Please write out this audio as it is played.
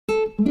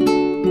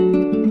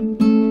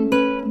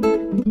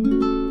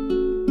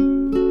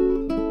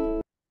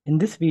In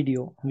this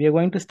video, we are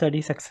going to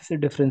study successive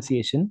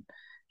differentiation.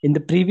 In the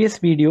previous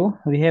video,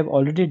 we have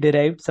already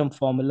derived some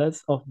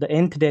formulas of the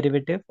nth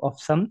derivative of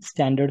some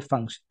standard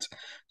functions.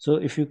 So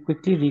if you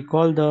quickly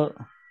recall the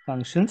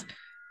functions,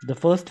 the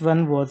first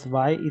one was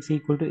y is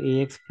equal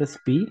to ax plus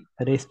b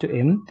raised to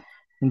m.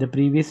 In the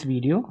previous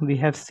video, we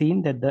have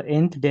seen that the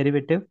nth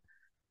derivative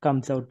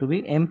comes out to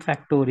be m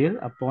factorial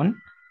upon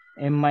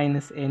m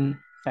minus n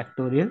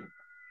factorial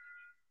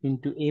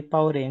into a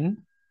power n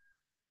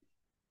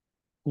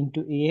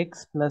into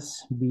ax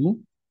plus b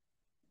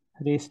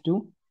raised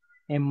to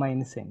m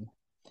minus n.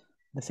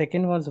 The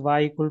second was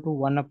y equal to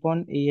 1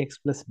 upon ax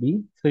plus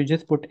b. So you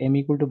just put m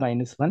equal to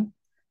minus 1.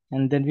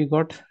 And then we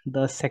got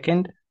the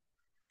second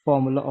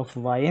formula of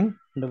yn.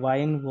 The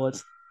yn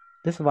was,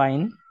 this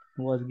yn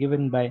was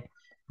given by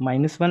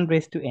minus 1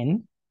 raised to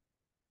n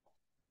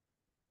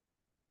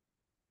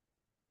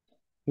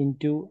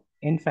into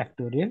n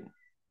factorial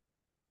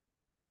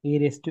a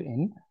raised to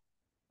n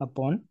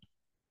upon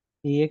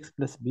ax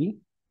plus b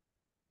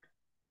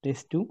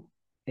raised to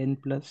n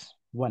plus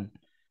 1.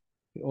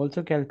 We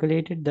also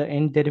calculated the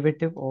nth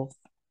derivative of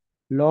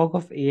log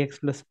of ax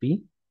plus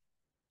b.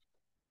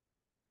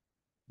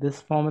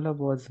 This formula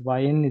was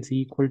yn is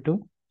equal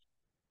to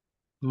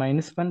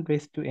minus 1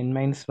 raised to n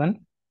minus 1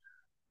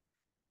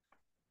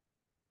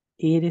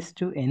 a raised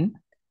to n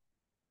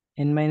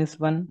minus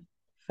 1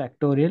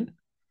 factorial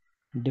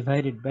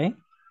divided by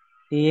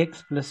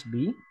ax plus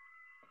b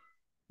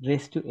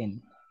raised to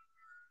n.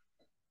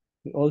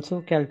 We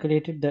also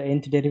calculated the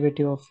nth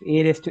derivative of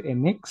a raised to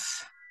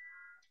mx.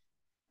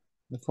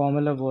 The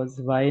formula was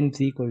yn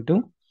is equal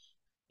to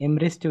m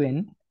raised to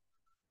n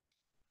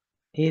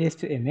a raised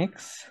to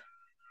mx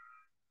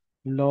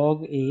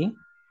log a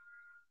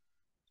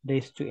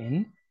raised to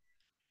n.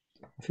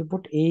 If you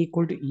put a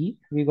equal to e,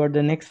 we got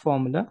the next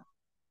formula.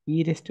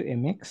 E raised to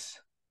mx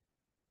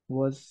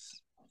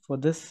was, for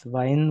this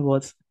yn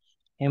was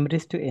m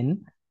raised to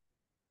n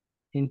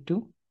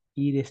into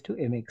e raised to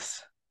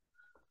mx.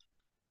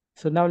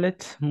 So now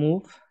let's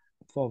move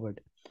forward.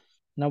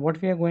 Now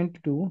what we are going to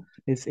do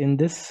is, in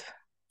this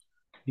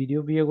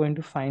video we are going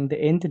to find the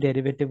nth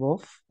derivative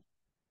of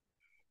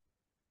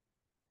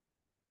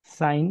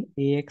sine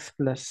ax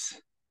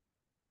plus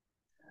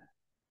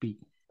b.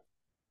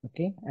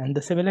 Okay, and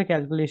the similar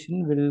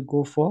calculation will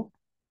go for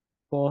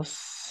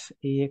cos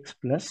ax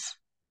plus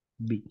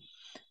b.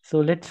 So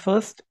let's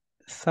first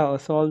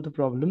solve the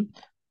problem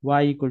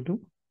y equal to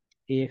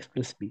ax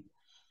plus b.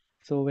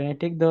 So when I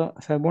take the,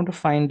 so I want to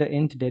find the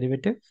nth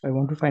derivative. I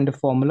want to find a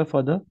formula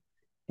for the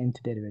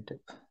nth derivative.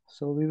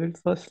 So we will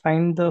first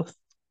find the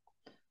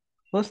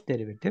first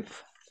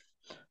derivative.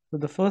 So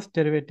the first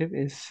derivative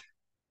is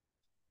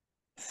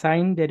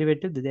sine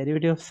derivative. The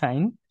derivative of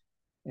sine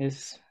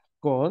is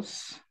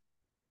cos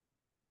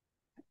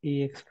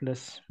ax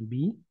plus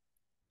b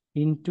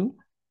into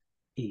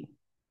a,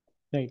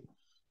 right?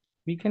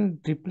 We can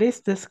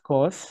replace this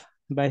cos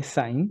by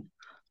sine.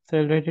 So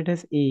I'll write it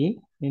as a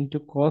into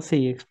cos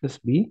ax plus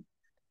b.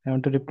 I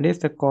want to replace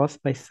the cos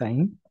by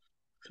sine.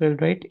 So I'll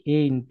write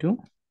a into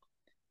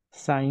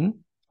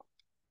sine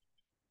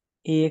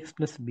ax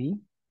plus b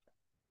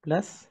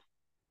plus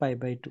pi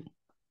by 2.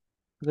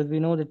 Because we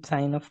know that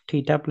sine of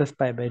theta plus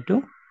pi by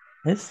 2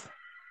 is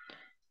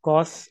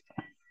cos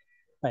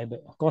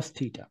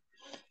theta.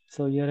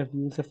 So here I've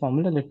used a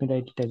formula. Let me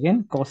write it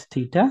again. Cos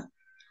theta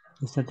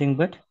is nothing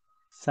but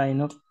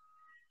sine of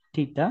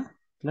theta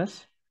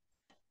plus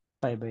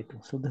pi by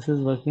 2. So this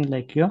is working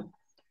like your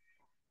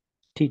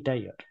theta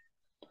here,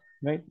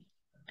 right?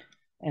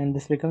 And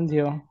this becomes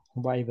your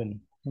y1.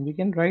 And we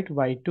can write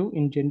y2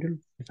 in general.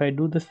 If I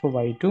do this for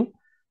y2,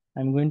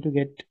 I'm going to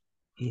get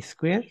a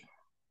square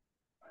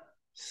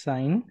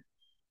sine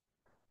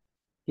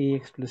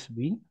ax plus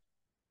b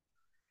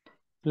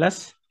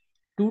plus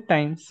 2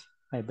 times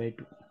pi by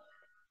 2.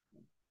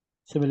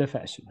 Similar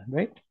fashion,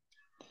 right?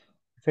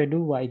 If I do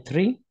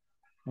y3,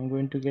 I'm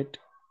going to get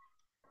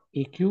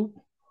a cube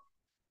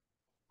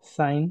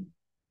sine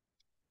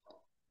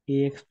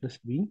ax plus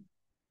b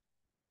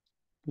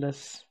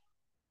plus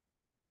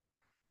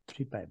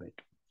 3 pi by 2.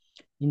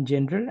 In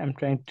general, I'm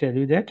trying to tell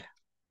you that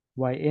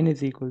yn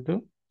is equal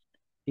to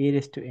a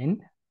raised to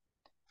n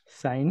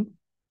sine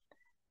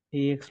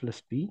ax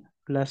plus b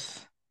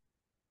plus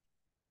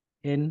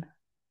n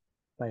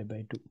pi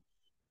by 2.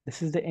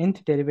 This is the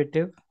nth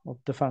derivative of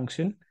the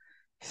function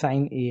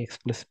sine ax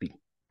plus b.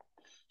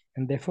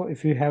 And therefore,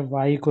 if you have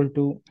y equal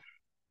to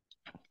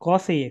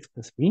cos ax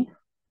plus b,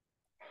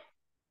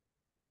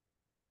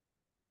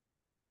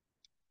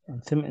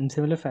 in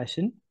similar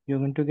fashion, you're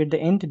going to get the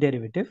nth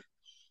derivative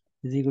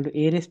is equal to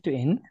a raised to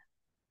n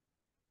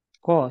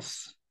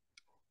cos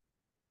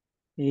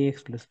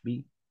ax plus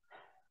b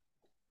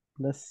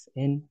plus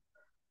n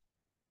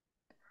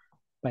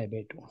pi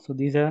by 2. So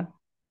these are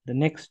the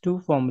next two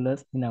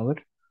formulas in our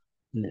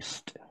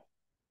list.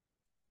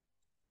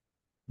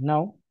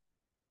 Now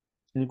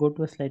we'll go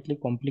to a slightly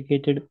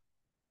complicated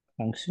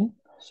function.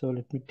 So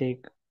let me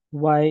take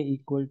y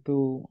equal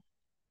to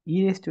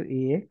e raised to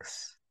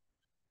ax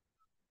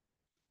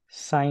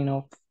sine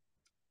of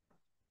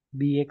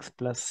bx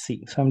plus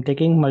c. So I'm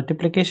taking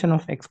multiplication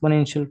of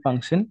exponential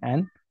function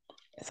and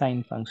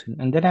sine function.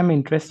 And then I'm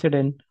interested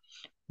in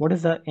what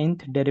is the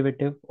nth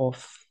derivative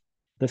of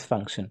this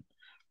function,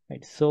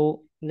 right?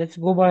 So let's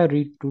go by a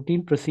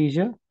routine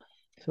procedure.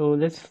 So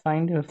let's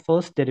find the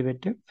first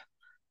derivative.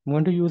 I'm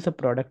going to use the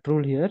product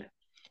rule here.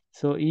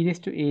 So e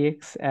raised to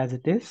ax as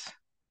it is.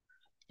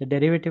 The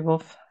derivative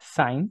of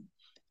sine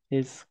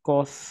is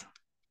cos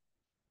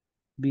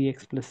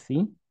bx plus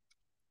c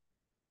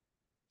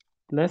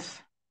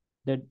plus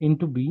that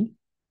into b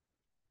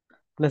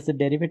plus the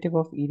derivative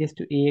of e raised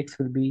to ax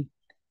will be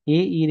a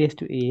e raised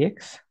to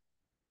ax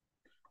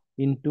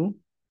into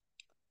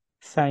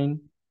sine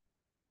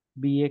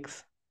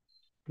bx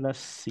plus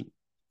c.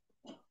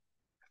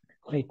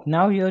 Right,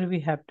 now here we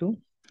have to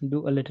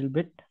do a little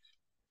bit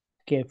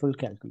careful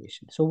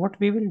calculation. So what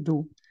we will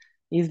do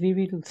is we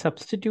will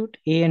substitute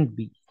a and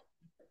b.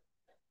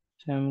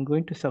 So I'm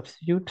going to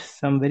substitute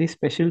some very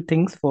special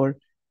things for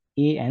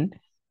a and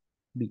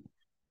b.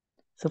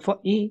 So for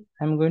a,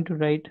 I'm going to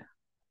write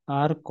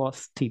r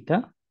cos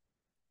theta,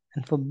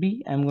 and for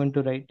b, I'm going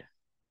to write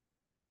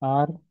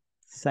r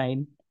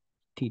sine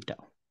theta.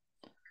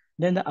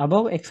 Then the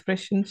above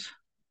expression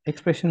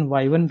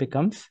y1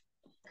 becomes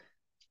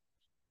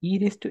e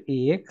raised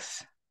to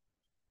ax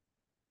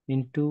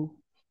into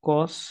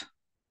cos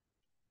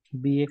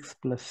bx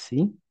plus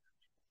c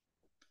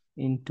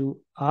into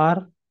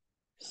r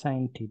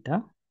sine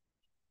theta,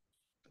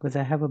 because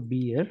I have a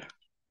b here,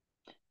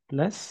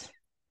 plus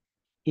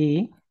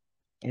a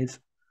is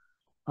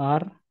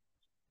r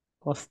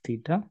cos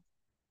theta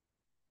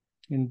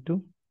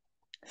into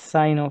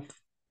sine of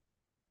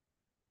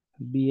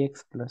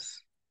bx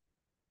plus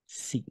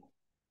c.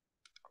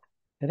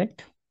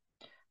 Correct?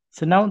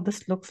 So now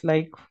this looks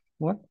like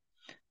what?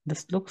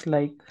 This looks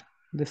like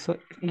this. So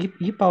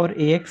e power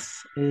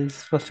ax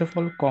is first of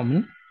all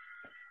common,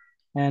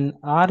 and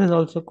r is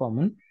also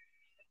common.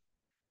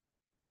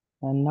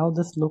 And now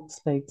this looks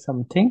like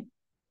something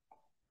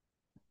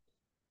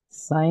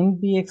sine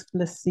bx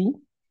plus c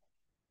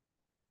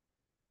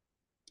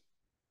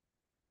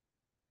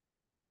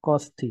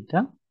cos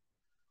theta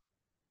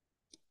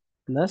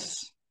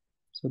plus,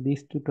 so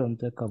these two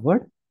terms are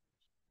covered,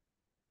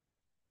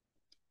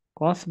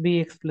 cos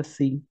bx plus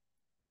c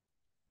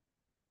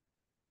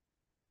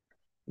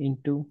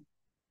into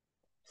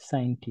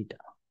sine theta.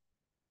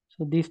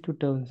 So these two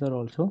terms are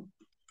also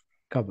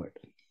covered.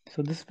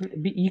 So this will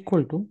be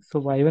equal to,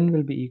 so y1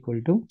 will be equal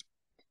to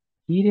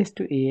e raised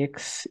to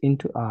ax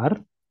into r.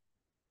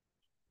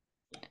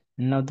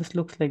 And now this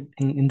looks like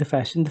in the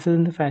fashion, this is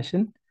in the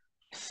fashion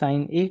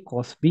sine a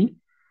cos b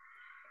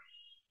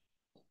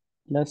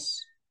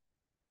plus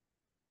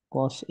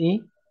cos a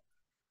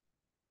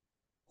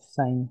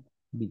sine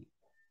b.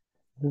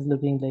 This is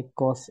looking like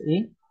cos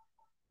a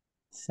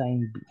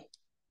sine b.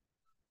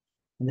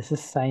 And this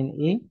is sine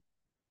a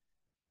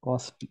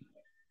cos b.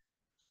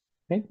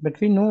 Right?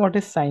 But we know what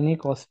is sine a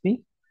cos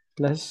b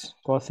plus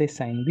cos a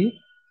sine b.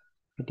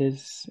 It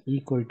is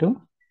equal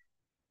to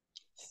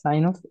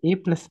sine of a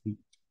plus b.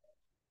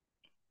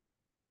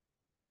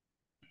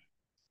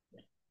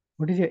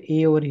 What is your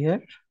a over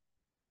here?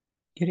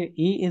 Your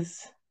a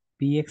is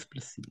bx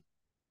plus c.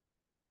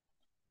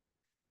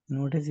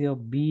 And what is your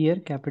b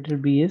here? Capital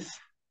B is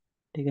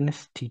taken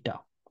as theta.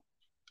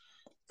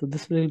 So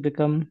this will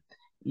become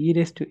e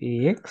raised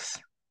to ax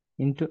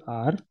into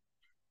r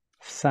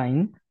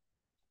sine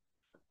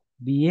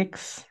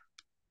bx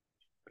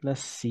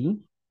plus c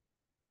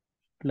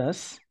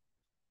plus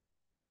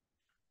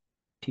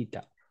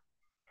theta.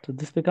 So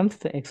this becomes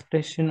the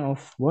expression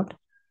of what?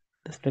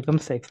 This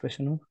becomes the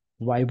expression of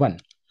y1.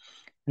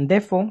 And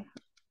therefore,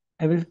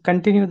 I will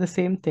continue the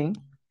same thing.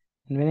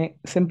 And when I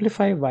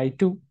simplify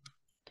y2,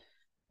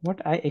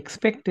 what I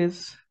expect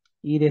is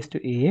e raised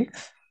to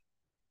ax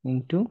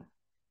into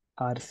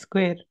r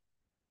square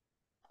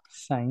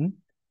sine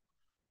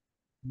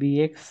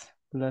bx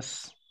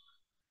plus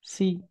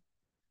c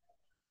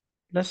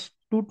plus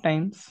 2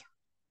 times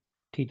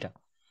theta.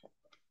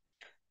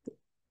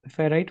 If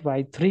I write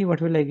y3,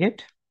 what will I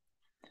get?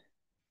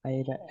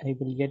 I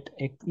will get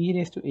e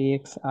raised to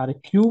ax r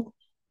cube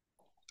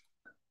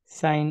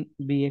sine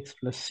bx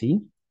plus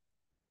c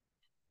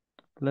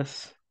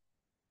plus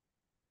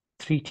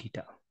 3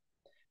 theta.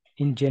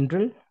 In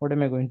general, what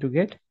am I going to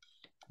get?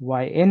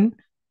 Yn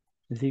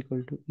is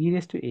equal to e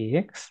raised to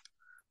ax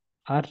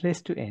r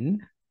raised to n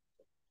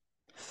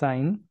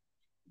sine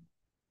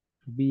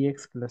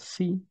bx plus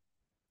c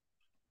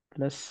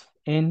plus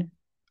n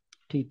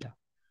theta.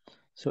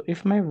 So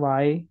if my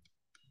y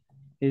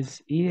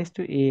is e raised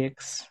to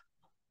ax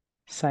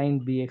sine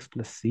bx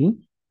plus c,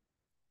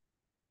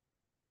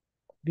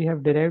 we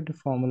have derived the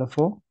formula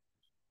for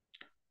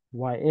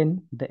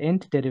yn. The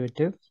nth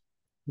derivative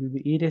will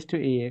be e raised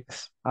to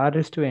ax r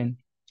raised to n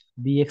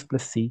bx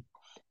plus c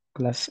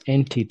plus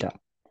n theta.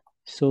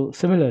 So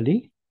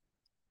similarly,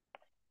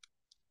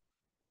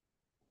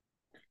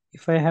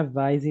 if I have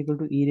y is equal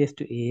to e raised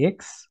to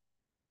ax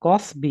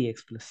cos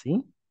bx plus c,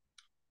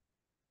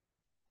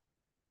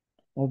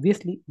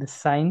 obviously the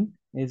sine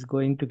is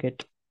going to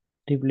get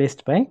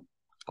replaced by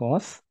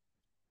cos.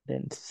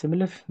 Then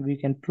similar, we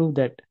can prove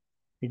that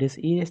it is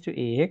e raised to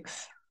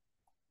ax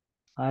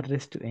r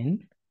raised to n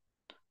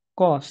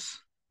cos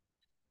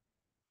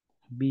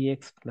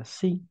bx plus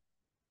c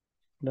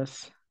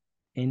plus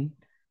n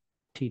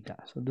theta.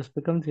 So this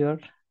becomes your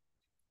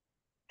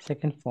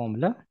second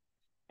formula.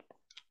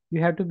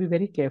 You have to be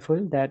very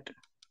careful that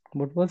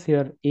what was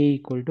your a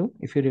equal to.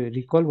 If you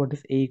recall, what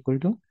is a equal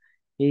to?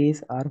 A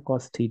is r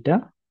cos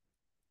theta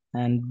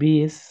and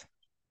b is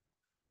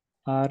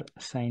r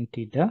sin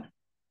theta.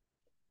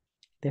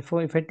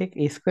 Therefore, if I take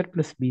a square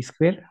plus b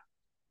square,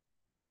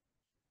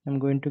 I'm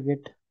going to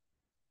get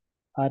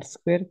r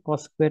square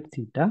cos square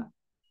theta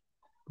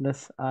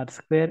plus r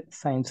square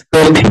sin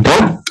square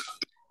theta.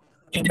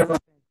 Theta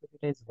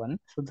is 1.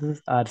 So this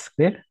is r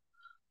square.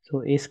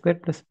 So a square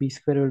plus b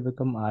square will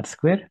become r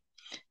square.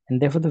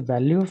 And therefore, the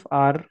value of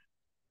r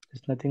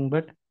is nothing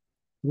but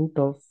root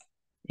of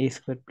a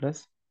square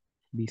plus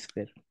b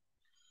square.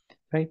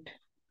 Right?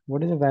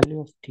 What is the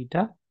value of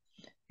theta?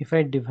 If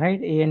I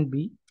divide a and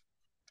b,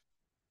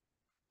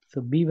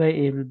 so b by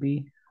a will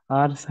be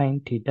r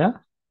sin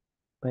theta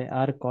by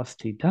r cos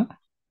theta.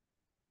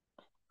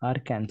 R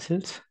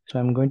cancels. So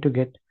I'm going to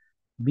get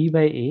b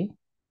by a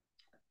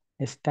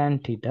is tan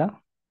theta.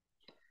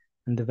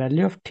 And the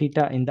value of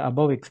theta in the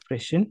above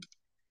expression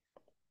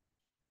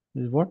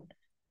is what?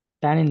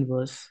 Tan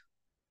inverse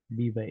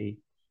b by a.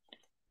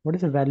 What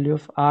is the value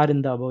of r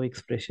in the above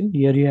expression?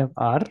 Here you have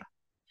r.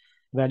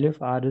 Value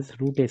of r is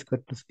root a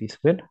square plus b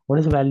square. What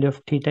is the value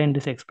of theta in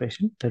this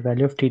expression? The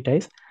value of theta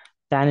is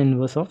tan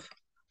inverse of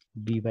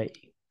b by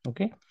a.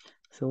 Okay.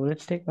 So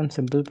let's take one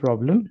simple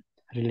problem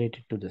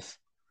related to this.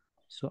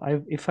 So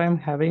if I'm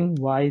having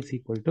y is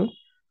equal to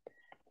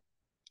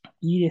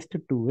e raised to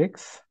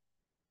 2x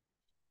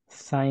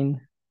sine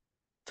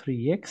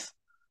 3x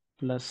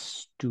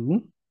plus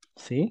 2,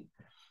 say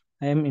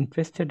I am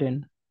interested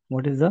in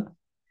what is the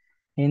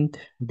nth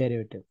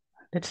derivative.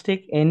 Let's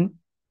take n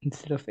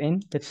instead of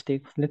n.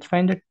 Let's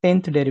find the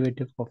 10th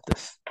derivative of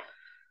this.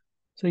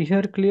 So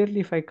here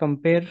clearly, if I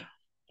compare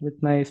with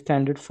my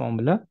standard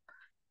formula,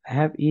 I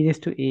have e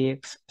raised to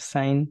ax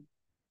sine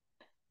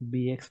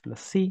bx plus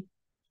c,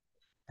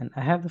 and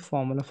I have the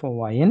formula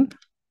for yn.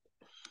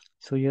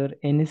 So here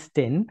n is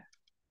 10,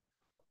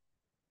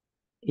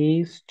 a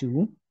is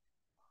 2,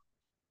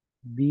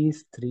 b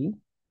is 3,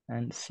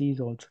 and c is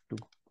also 2.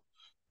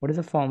 What is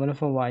the formula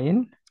for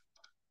yn?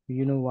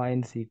 You know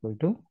yn is equal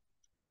to,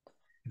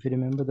 if you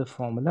remember the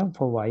formula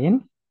for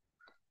yn,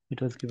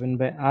 it was given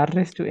by r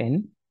raised to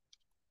n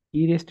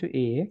e raised to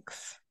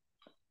ax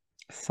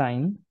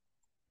sine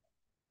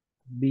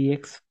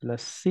bx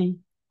plus c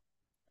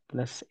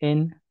plus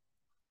n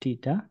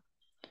theta.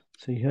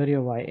 So here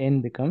your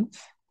yn becomes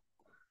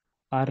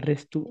r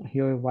raised to,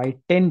 here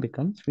y10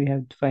 becomes, we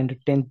have to find the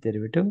 10th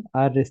derivative,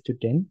 r raised to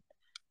 10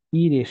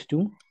 e raised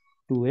to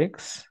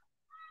 2x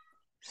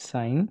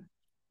sine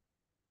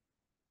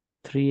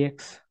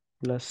 3x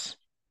plus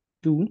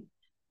 2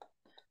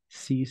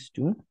 c is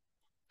 2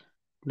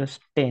 plus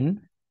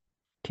 10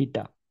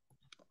 theta.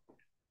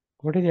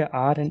 What is your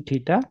r and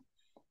theta?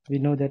 We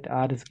know that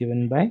r is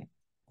given by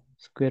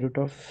square root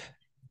of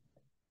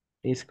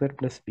a square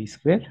plus b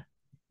square.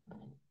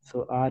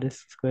 So r is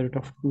square root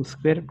of 2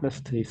 square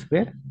plus 3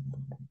 square,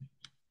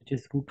 which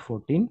is root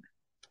 14.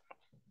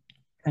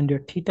 And your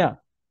theta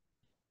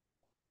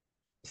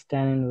is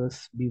tan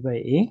inverse b by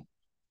a.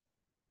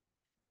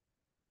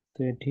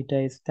 So your theta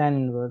is tan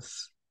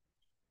inverse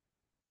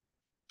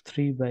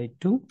 3 by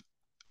 2.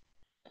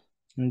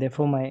 And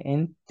therefore my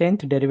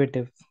 10th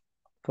derivative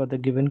for the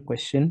given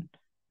question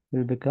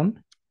will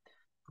become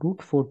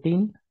root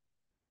 14,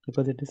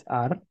 because it is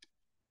r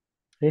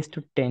raised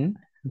to 10,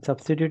 and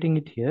substituting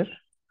it here,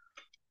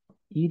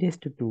 e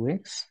raised to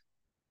 2x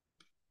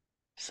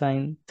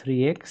sine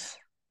 3x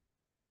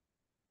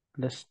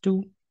plus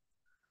 2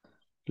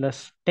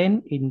 plus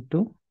 10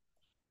 into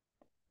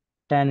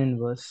tan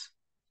inverse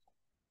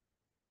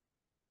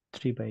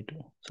 3 by 2.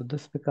 So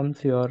this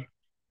becomes your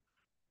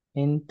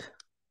 10th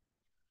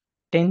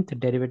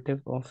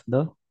derivative of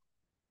the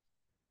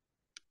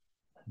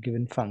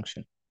given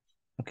function.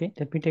 Okay,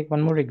 let me take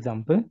one more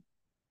example.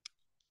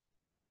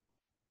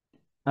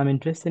 I'm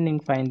interested in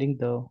finding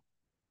the,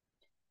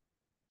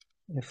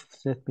 if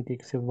let me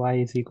take, say y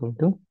is equal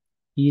to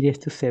e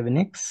raised to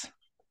 7x.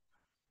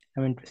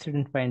 I'm interested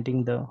in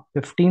finding the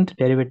 15th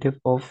derivative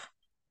of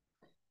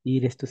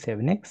e raised to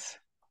 7x.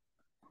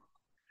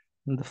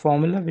 And the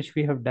formula which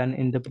we have done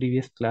in the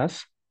previous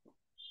class,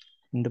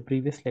 in the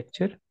previous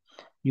lecture,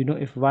 you know,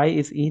 if y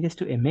is e raised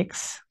to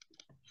mx,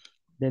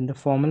 then the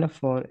formula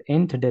for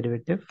nth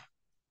derivative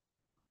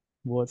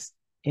was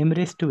m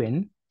raised to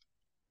n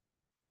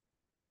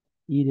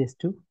e raised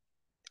to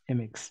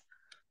mx.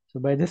 So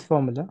by this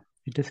formula,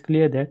 it is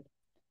clear that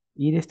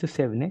e raised to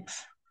 7x,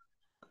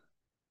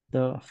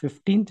 the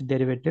 15th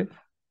derivative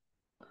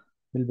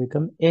will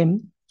become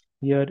m,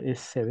 here is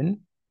 7,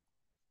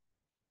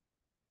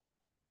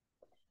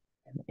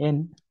 and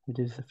n, which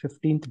is the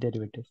 15th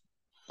derivative.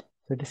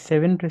 So it is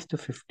 7 raised to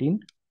 15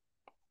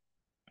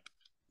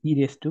 e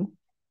raised to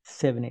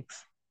 7x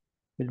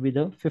will be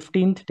the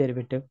 15th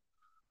derivative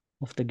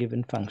of the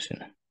given function.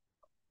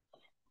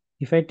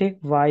 If I take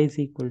y is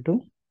equal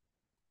to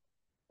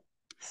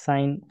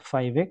sine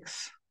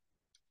 5x,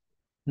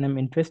 and I'm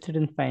interested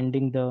in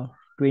finding the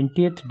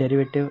 20th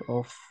derivative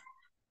of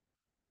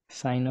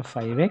sine of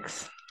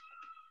 5x,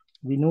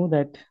 we know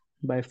that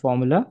by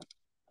formula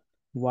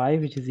y,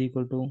 which is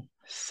equal to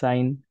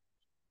sine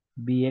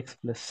bx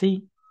plus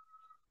c,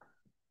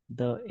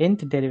 the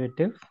nth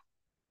derivative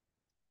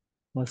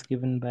was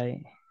given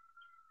by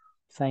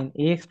sine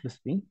ax plus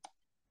b.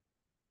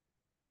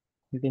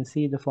 You can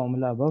see the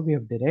formula above we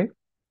have derived.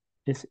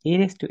 This a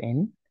raised to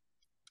n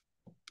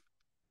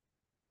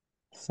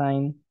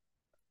sine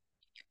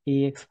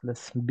ax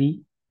plus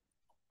b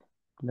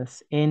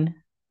plus n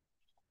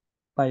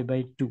pi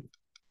by 2.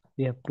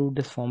 We have proved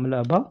this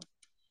formula above.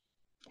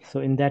 So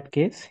in that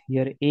case,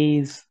 here a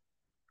is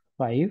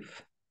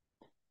 5,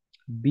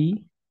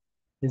 b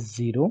is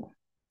 0,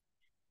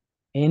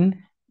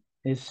 n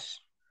is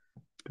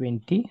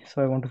 20.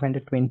 So I want to find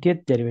the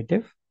 20th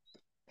derivative.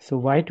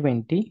 So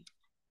y20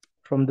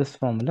 from this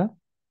formula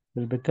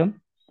will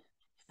become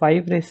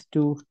 5 raised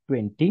to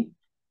 20,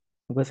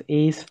 because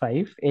a is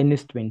 5, n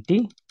is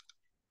 20,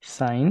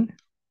 sine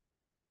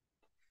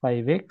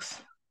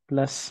 5x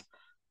plus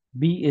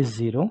b is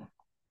 0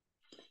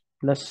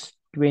 plus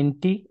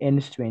 20, n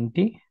is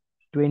 20,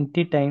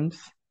 20 times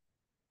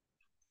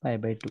pi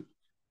by 2,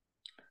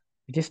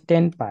 which is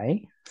 10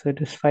 pi. So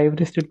it is 5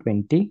 raised to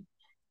 20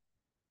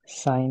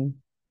 sine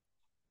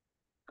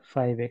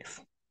 5x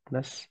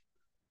plus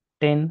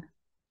 10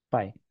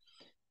 pi.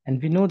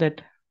 And we know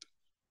that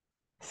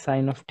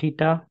sine of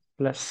theta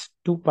plus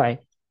 2 pi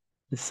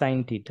is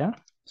sine theta.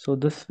 So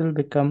this will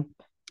become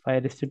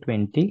 5 raised to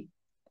 20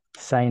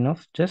 sine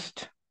of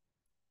just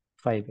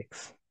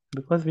 5x,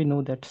 because we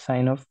know that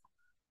sine of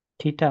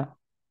theta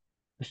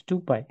plus 2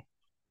 pi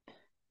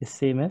is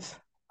same as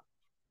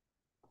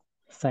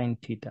sine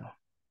theta.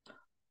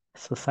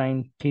 So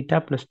sine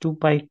theta plus 2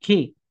 pi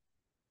k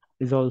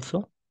is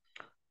also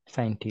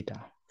sine theta.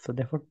 So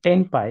therefore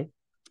 10 pi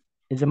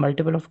is a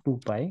multiple of 2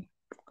 pi.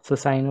 So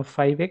sine of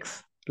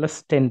 5x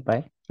plus 10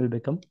 pi will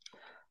become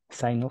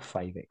sine of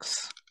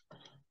 5x.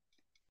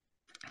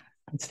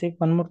 Let's take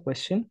one more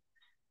question.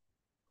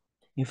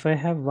 If I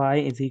have y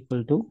is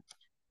equal to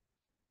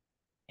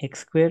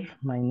x square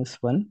minus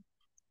 1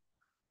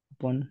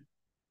 upon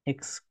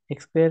x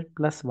square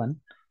plus 1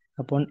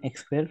 upon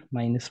x square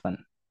minus 1.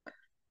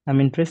 I'm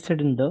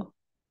interested in the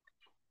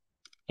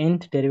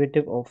nth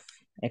derivative of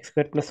x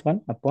square plus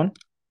 1 upon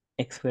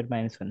x square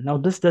minus 1. Now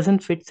this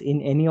doesn't fit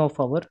in any of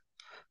our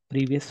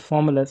previous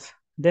formulas.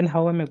 Then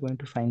how am I going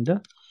to find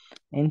the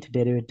nth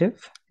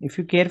derivative? If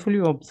you carefully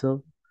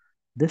observe,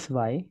 this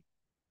y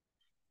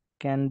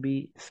can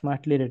be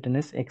smartly written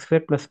as x square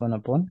plus 1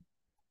 upon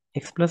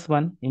x plus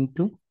 1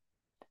 into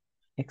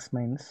x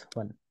minus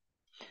 1.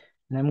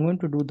 And I'm going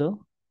to do the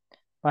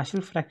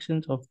partial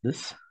fractions of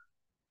this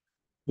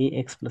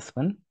ax plus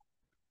 1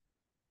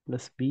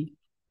 plus b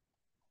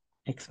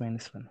x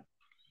minus 1.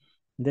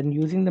 Then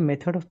using the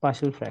method of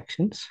partial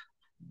fractions,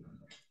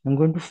 I'm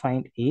going to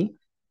find a.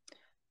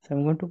 So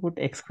I'm going to put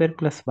x square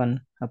plus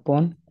 1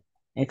 upon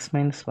x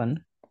minus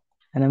 1,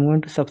 and I'm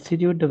going to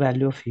substitute the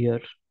value of here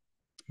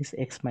is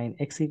x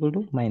equal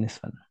to minus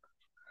 1.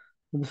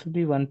 So this will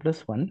be 1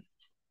 plus 1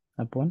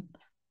 upon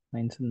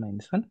minus 1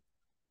 minus 1.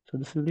 So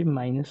this will be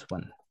minus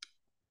 1.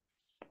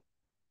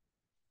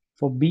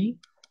 For b,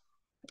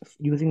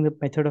 using the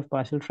method of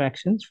partial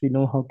fractions, we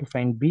know how to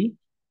find b.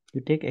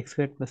 You take x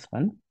squared plus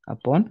 1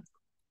 upon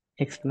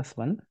x plus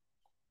 1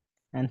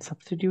 and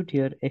substitute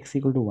here x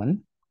equal to 1.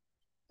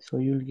 So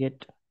you'll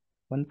get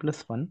 1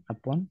 plus 1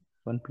 upon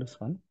 1 plus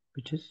 1,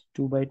 which is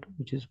 2 by 2,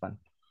 which is 1.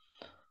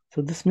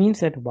 So this means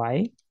that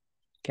y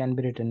can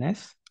be written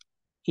as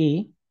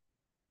a,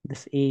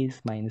 this a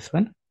is minus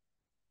 1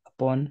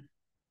 upon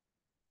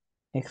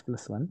x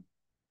plus 1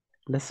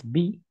 plus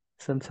b,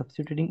 so I'm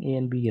substituting a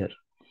and b here.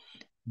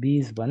 b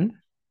is 1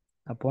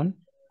 upon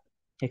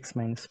x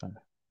minus 1.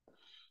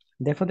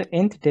 Therefore, the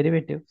nth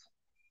derivative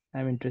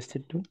I'm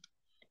interested to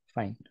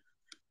find.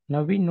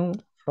 Now we know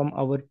from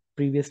our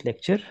previous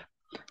lecture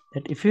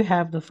that if you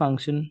have the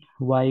function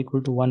y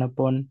equal to 1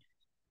 upon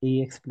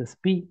ax plus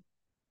b,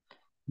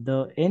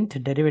 the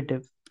nth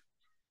derivative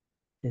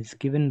is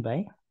given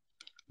by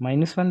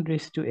minus 1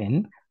 raised to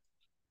n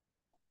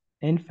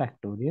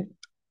factorial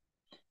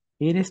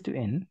a raised to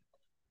n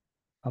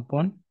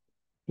upon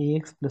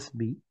ax plus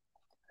b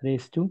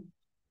raised to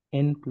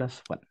n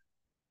plus 1.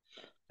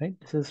 Right?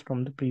 This is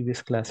from the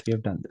previous class we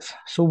have done this.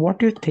 So what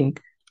do you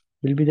think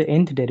will be the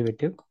nth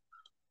derivative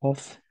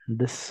of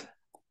this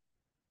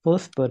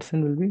first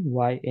person will be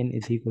yn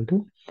is equal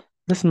to,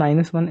 this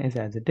minus 1 is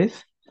as it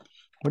is.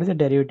 What is the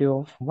derivative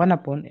of 1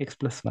 upon x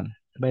plus 1?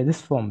 By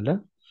this formula,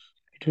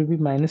 it will be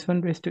minus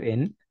 1 raised to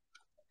n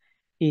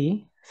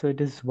a, so it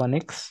is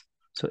 1x.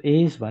 So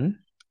a is 1,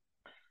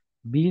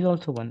 b is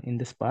also 1 in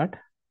this part.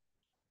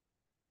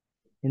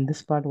 In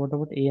this part, what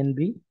about a and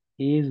b?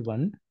 A is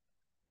 1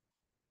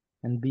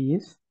 and b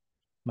is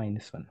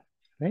minus 1,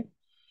 right?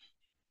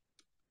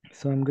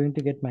 So I'm going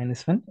to get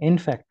minus 1 n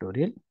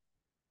factorial.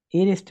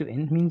 A raised to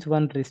n means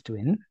 1 raised to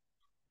n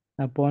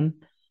upon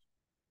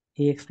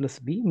ax plus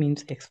b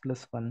means x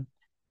plus 1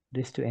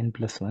 raised to n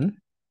plus 1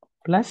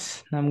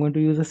 plus, now I'm going to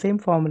use the same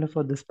formula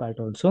for this part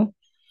also.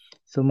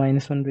 So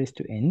minus 1 raised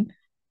to n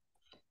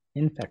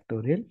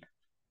factorial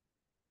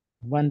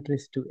 1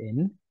 raised to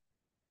n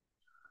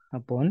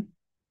upon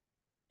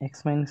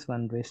x minus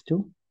 1 raised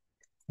to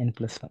n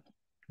plus 1,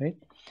 right?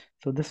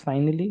 So this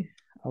finally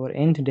our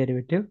nth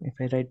derivative, if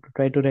I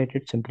try to write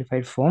it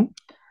simplified form,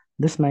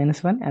 this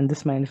minus 1 and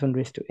this minus 1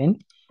 raised to n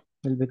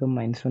will become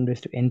minus 1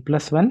 raised to n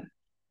plus 1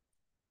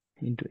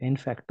 into n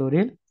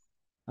factorial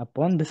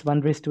upon this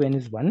 1 raised to n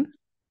is 1,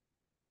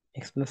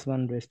 x plus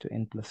 1 raised to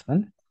n plus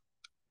 1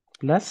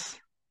 plus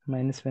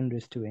minus 1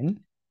 raised to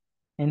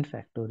n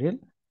factorial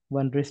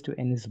 1 raised to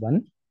n is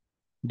 1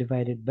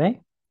 divided by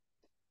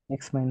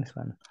x minus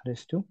 1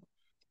 raised to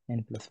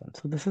n plus 1.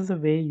 So this is the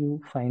way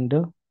you find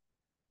the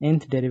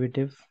nth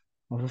derivative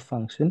of a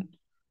function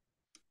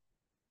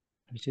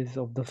which is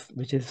of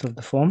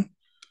the form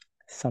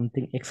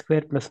something x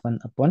square plus 1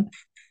 upon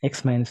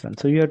x minus 1.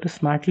 So you have to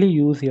smartly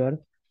use your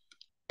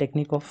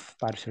technique of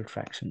partial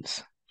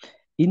fractions.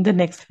 In the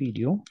next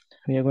video,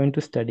 we are going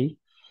to study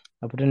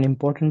about an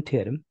important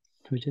theorem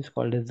which is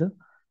called as the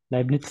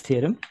Leibniz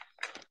theorem.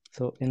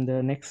 So in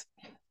the next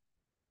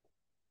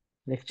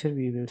lecture,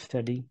 we will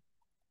study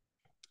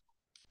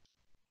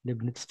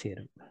Leibniz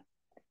theorem.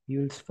 We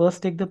will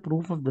first take the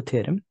proof of the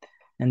theorem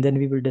and then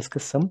we will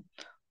discuss some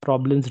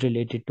problems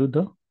related to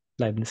the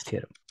Leibniz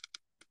theorem.